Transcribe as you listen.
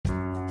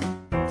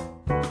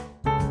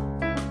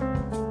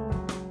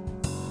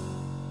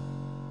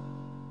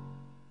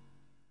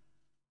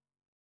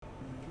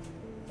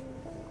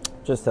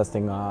Just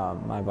testing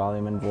my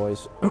volume and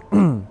voice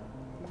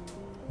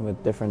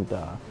with different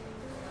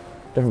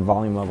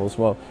volume levels.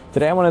 Well,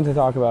 today I wanted to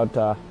talk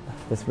about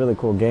this really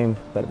cool game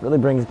that really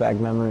brings back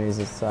memories.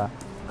 It's Call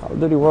of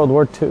Duty World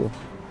War II,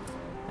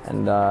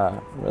 and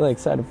really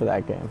excited for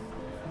that game.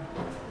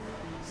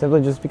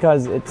 Simply just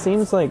because it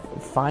seems like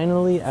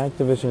finally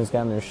Activision has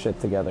gotten their shit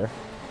together.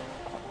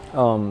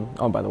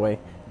 Oh, by the way,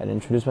 I'd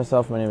introduce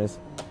myself. My name is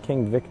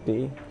King Vic D.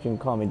 You can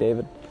call me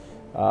David.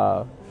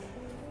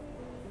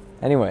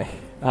 Anyway,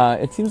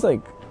 it seems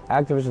like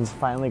Activision's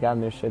finally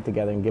gotten their shit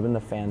together and given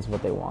the fans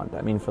what they want.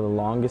 I mean, for the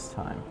longest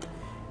time,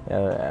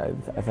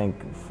 I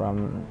think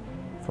from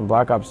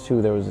Black Ops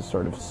 2, there was a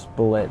sort of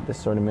split, this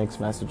sort of mixed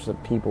message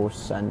that people were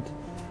sent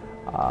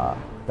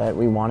that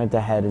we wanted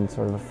to head in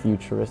sort of a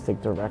futuristic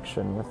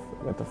direction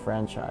with the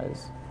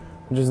franchise,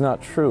 which is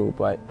not true,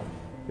 but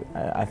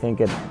I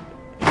think it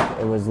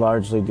was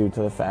largely due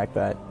to the fact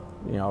that,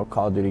 you know,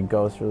 Call of Duty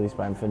Ghosts, released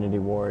by Infinity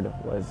Ward,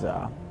 was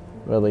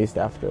released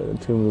after the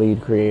two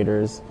lead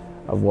creators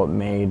of what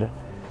made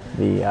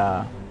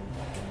the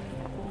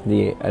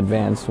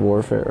Advanced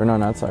Warfare, or no,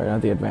 not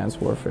the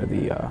Advanced Warfare,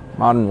 the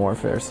Modern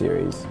Warfare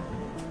series,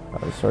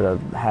 sort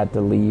of had to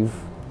leave,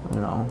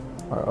 you know,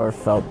 or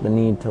felt the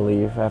need to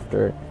leave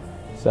after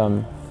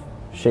some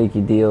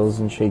shaky deals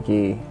and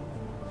shaky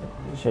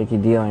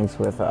dealings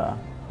with the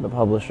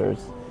publishers.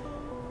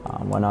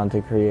 Went on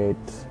to create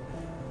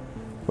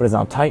what is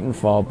now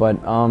Titanfall, but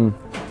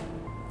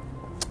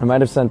I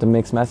might have sent a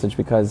mixed message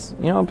because,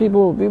 you know,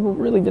 people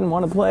really didn't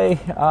want to play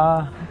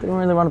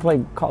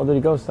Call of Duty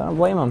Ghosts. I don't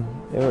blame them.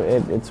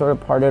 It sort of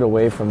parted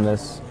away from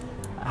this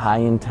high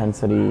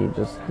intensity,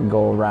 just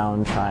go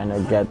around trying to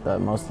get the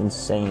most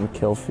insane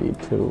kill feed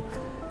to,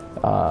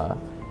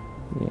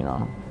 you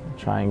know,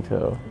 trying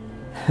to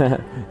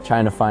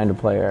find a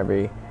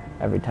player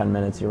every 10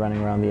 minutes. You're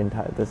running around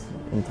this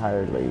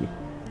entirely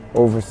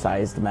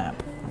oversized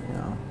map, you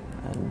know,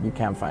 and you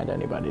can't find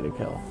anybody to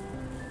kill.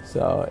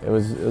 So it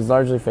was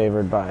largely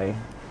favored by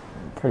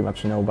pretty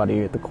much nobody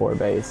at the core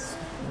base.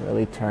 It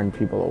really turned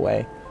people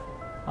away,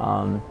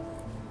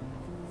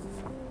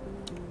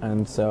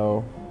 and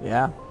so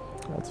yeah,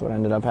 that's what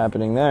ended up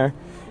happening there.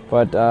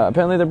 But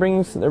apparently they're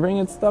bringing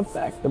stuff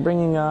back. They're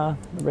bringing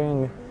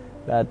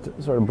that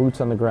sort of boots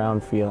on the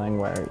ground feeling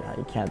where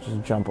you can't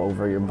just jump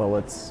over your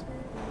bullets.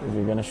 If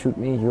you're gonna shoot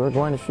me, you are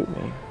going to shoot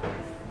me.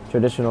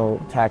 Traditional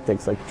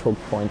tactics like choke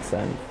points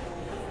and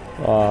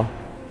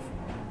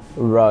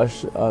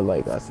rush,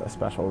 like a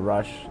special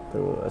rush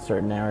through a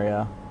certain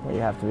area where you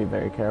have to be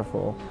very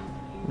careful,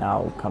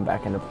 now come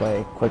back into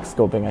play. Quick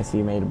scoping, I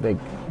see, made a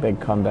big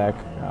comeback.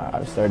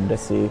 I've started to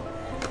see,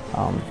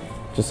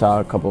 just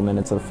saw a couple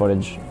minutes of the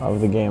footage of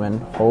the game,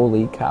 and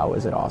holy cow,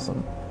 is it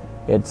awesome.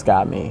 It's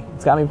got me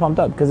pumped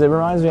up, because it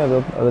reminds me of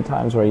the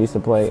times where I used to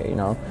play, you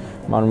know,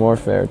 Modern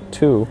Warfare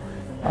 2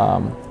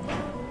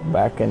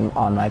 back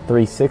on my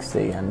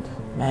 360, and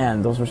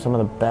man, those were some of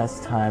the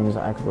best times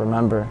I could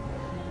remember.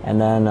 And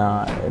then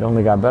it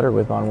only got better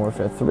with Modern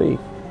Warfare 3.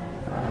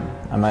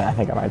 I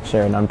think I might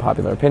share an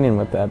unpopular opinion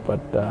with that, but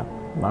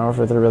Modern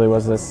Warfare 3 really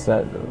was the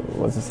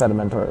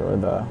sediment or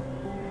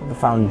the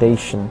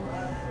foundation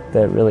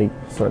that really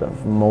sort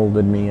of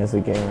molded me as a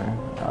gamer,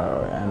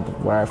 and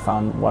where I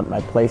found what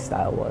my play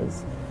style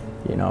was.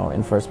 You know,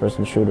 in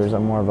first-person shooters,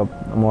 I'm more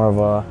of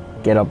a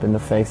get up in the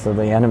face of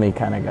the enemy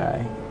kind of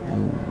guy,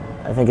 and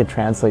I think it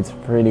translates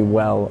pretty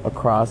well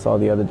across all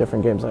the other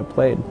different games I've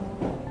played.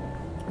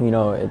 You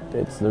know,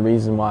 it's the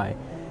reason why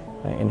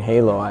in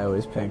Halo I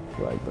always pick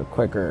like the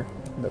quicker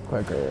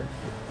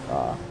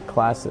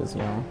classes.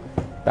 You know,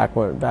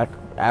 back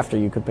after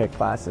you could pick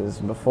classes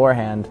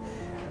beforehand,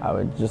 I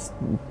would just,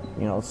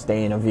 you know,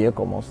 stay in a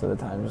vehicle most of the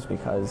time just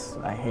because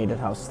I hated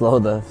how slow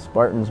the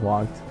Spartans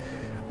walked.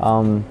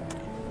 You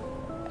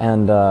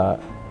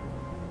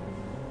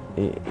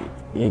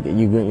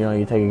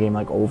take a game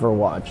like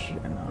Overwatch,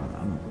 and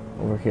I'm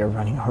over here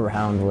running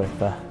around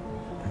with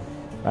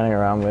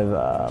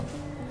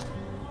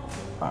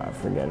I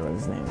forget what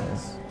his name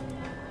is.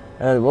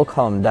 We'll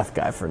call him Death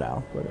Guy for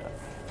now. But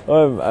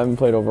I haven't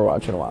played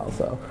Overwatch in a while,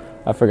 so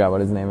I forgot what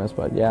his name is.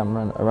 But yeah, I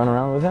run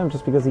around with him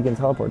just because he can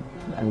teleport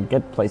and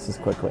get places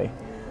quickly.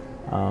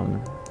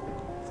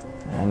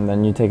 And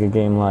then you take a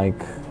game like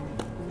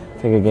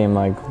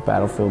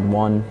Battlefield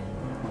 1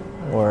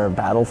 or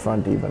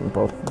Battlefront, even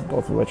both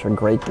of which are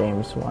great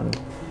games. I'm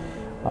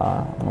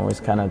always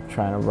kind of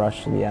trying to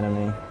rush the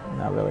enemy,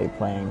 not really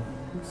playing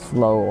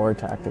slow or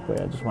tactically.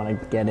 I just want to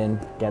get in,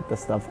 get the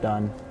stuff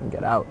done, and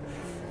get out.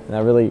 And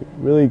that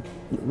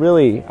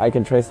really, I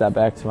can trace that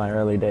back to my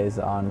early days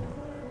on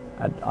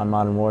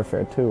Modern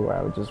Warfare 2, where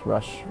I would just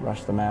rush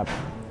the map,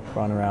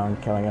 run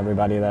around, killing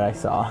everybody that I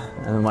saw.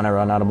 And then when I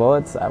run out of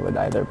bullets, I would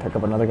either pick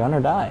up another gun or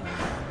die.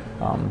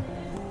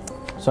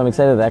 So I'm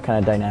excited that kind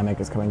of dynamic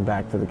is coming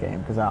back to the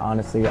game, because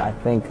honestly, I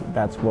think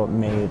that's what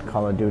made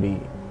Call of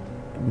Duty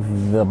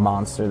the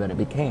monster that it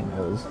became.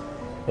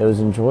 It was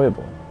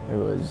enjoyable.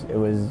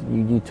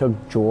 You took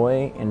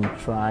joy in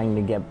trying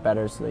to get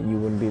better so that you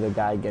wouldn't be the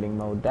guy getting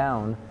mowed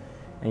down,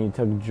 and you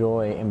took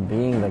joy in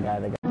being the guy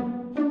that got